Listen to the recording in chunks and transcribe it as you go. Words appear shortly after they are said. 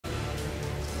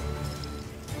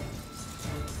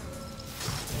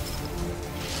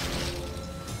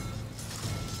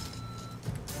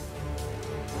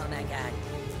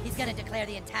gonna declare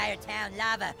the entire town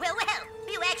lava. Well,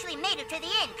 you actually made it to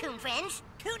the end, Coon friends.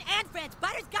 Coon and friends,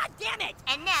 Butters, goddammit!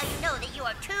 And now you know that you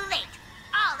are too late.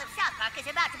 All of South Park is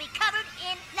about to be covered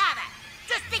in lava.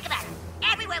 Just think about it.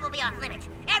 Everywhere will be off limits.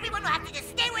 Everyone will have to just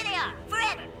stay where they are,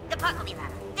 forever. The park will be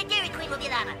lava. The Dairy Queen will be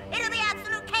lava. It'll be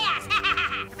absolute chaos.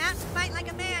 Come out and fight like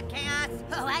a man, Chaos.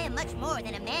 Oh, I am much more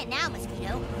than a man now,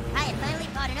 Mosquito. I have finally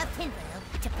bought enough tinfoil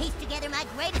to piece together my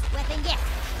greatest weapon yet.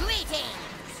 Greetings!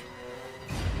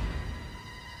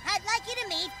 I'd like you to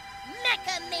meet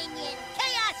Mecha Minion,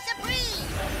 Chaos Supreme!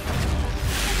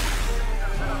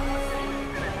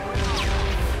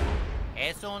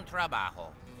 Es un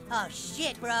trabajo. Oh,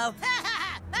 shit, bro.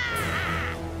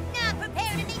 Now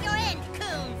prepare to meet your end,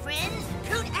 Coon friends.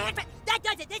 Coon and friends! That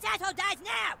does it! This asshole dies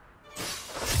now!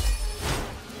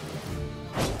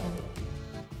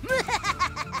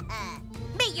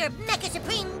 Meet your Mecha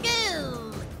Supreme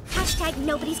dude! Hashtag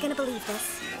nobody's gonna believe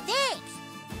this. Thanks!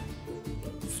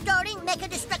 Starting Mecha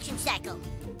Destruction Cycle.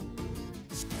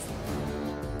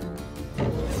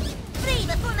 Flee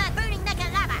before my burning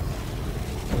Mecha lava!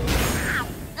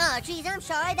 Oh, geez, I'm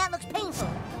sorry. That looks painful.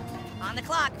 On the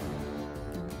clock.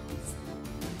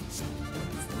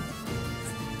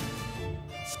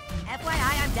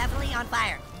 FYI, I'm definitely on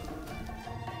fire.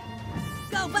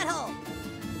 Go, butthole!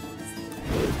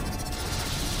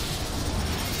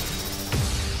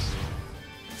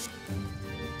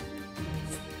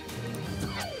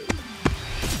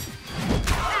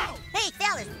 Hey,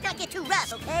 fellas, don't get too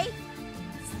rough, okay?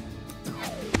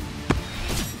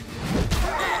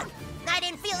 I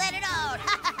didn't feel that at all.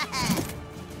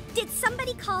 Did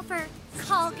somebody call for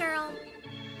call girl?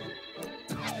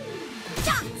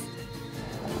 Shots!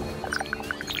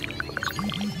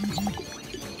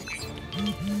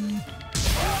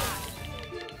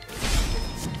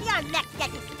 Your neck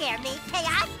doesn't scare me,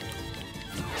 Chaos.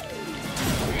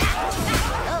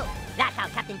 Oh, that's how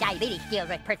Captain Diabetes deals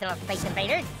with personal space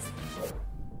invaders.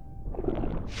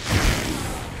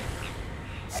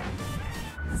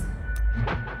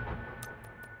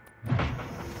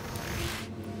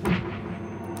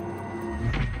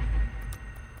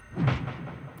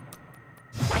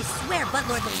 I swear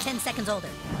Buttlord was 10 seconds older.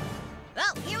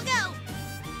 Well, here we go.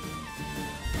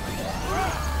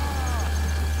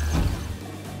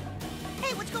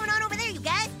 Hey, what's going on over there, you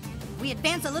guys? We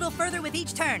advance a little further with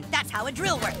each turn. That's how a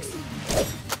drill works.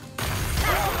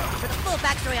 For the full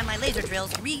backstory on my laser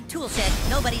drills, read Toolshed,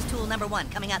 Nobody's Tool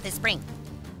 #1, coming out this spring.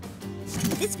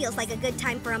 This feels like a good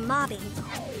time for a mobbing.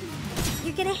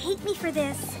 You're gonna hate me for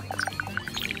this.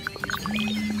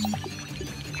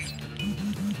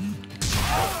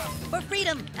 For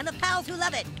freedom and the pals who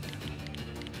love it.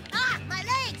 Ah, my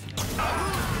legs!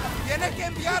 ¡Tienes que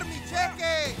enviar mi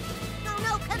cheque!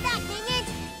 No, come back, Minions!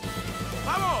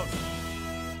 ¡Vamos!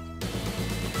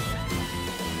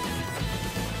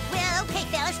 Well, okay,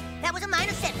 fellas. That was a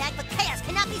minor setback, but chaos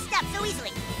cannot be stopped so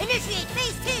easily. Initiate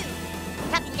phase 2!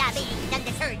 Captain Diabetes is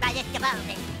undeterred by this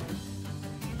development.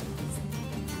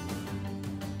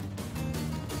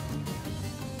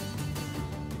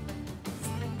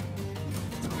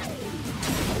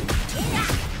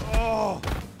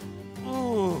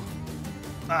 ¡Oh!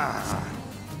 ¡Ah!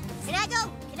 Can I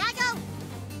go? Can I go?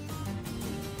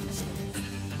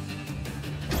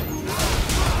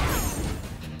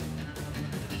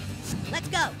 Let's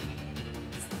go.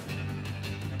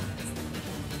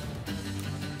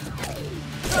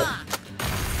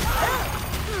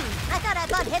 I thought I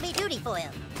bought heavy-duty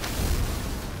foil.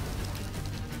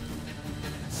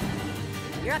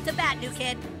 You're up to bat, new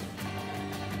kid.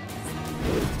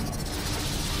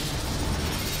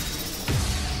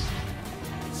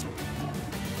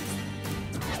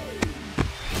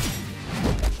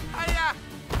 ¡Allá!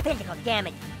 Physical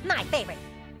damage, my favorite.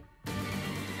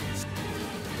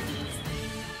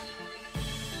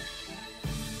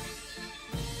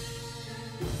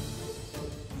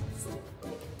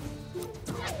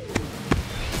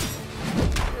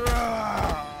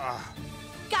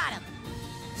 Got him.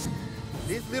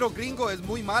 This little gringo es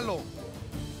muy malo.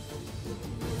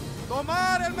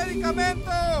 ¡Tomar el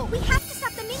medicamento! We have to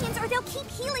stop the minions or they'll keep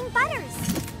healing Butters.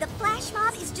 The flash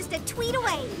mob is just a tweet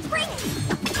away. Bring it!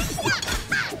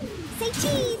 Say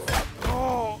cheese!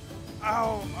 ¡Oh!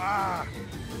 ¡Au! ¡Ah!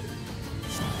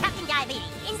 Captain Diabetes,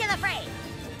 into the fray.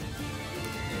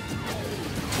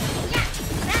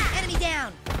 Enemy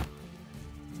down.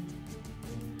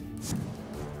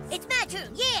 It's my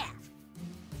turn, yeah!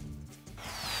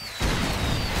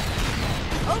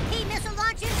 OP missile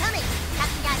launch incoming!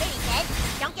 Captain Diabetes said,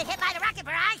 don't get hit by the rocket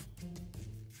barrage!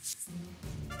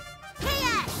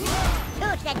 Chaos!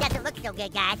 Ooh, that doesn't look so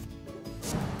good, guys.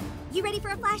 You ready for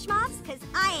a flash mob? Cause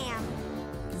I am.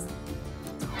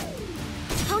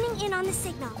 in on the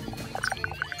signal.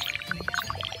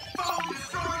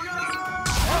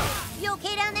 You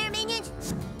okay down there, minions?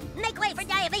 Make way for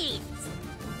diabetes.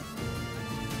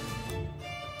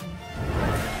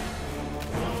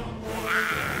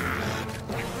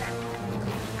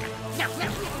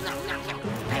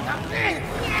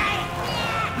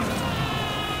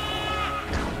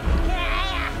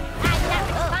 I'm not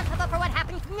responsible for what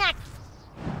happens next.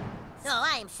 So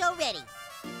I am so ready.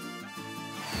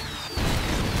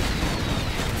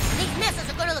 These missiles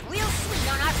are gonna look real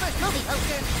sweet on our first movie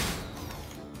poster.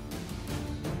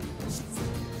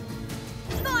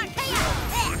 More chaos!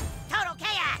 There! Total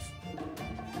chaos!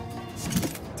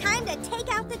 Time to take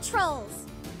out the trolls.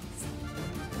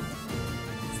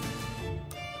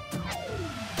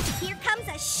 Here comes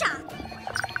a shock.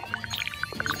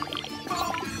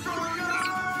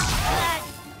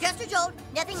 Just a jolt.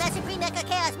 Nothing less than pre-mecha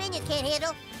chaos minions can't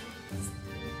handle.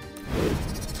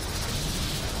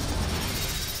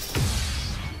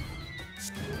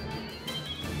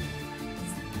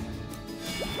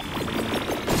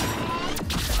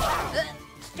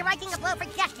 Striking a blow for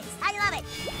justice. I love it.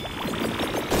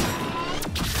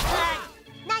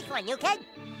 Nice one, new kid.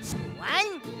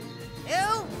 1, 2,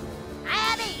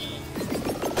 Abby!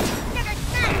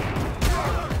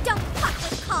 Don't fuck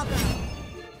with Callgirl.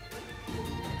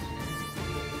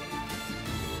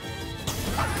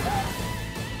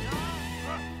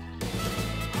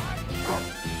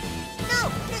 No,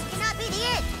 this cannot be the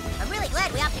end. I'm really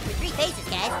glad we opted for 3 phases,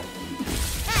 guys.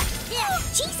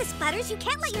 Jesus, Butters, you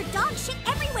can't let your dog shit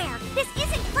everywhere. This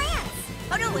isn't France.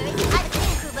 Oh, don't worry. I have a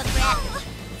clean crew book for after.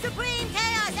 Supreme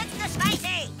chaos, extra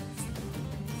spicy!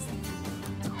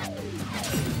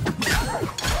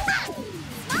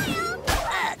 Smile!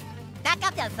 Back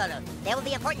up those photos. They will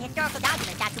be important historical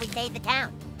documents after we save the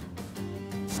town.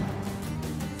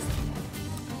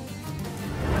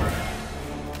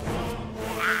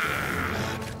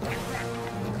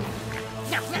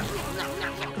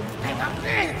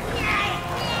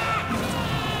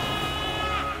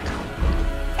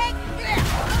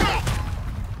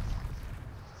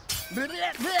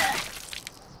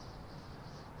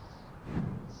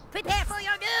 Prepare for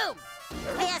your doom!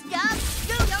 Chaos dog,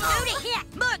 do your duty! Yeah,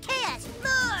 more chaos!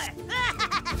 More!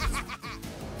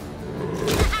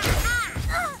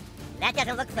 That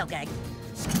doesn't look so good.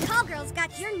 Callgirl's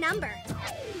got your number.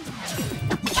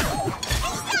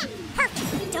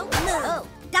 Perfect. Don't move. Oh.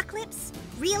 Duck lips?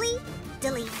 Really?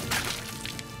 Delete.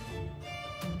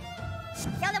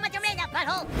 Tell them what you're made of,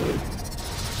 butthole!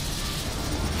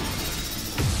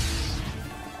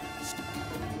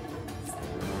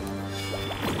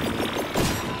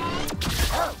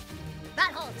 Oh!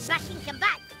 Butthole smashing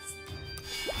combat!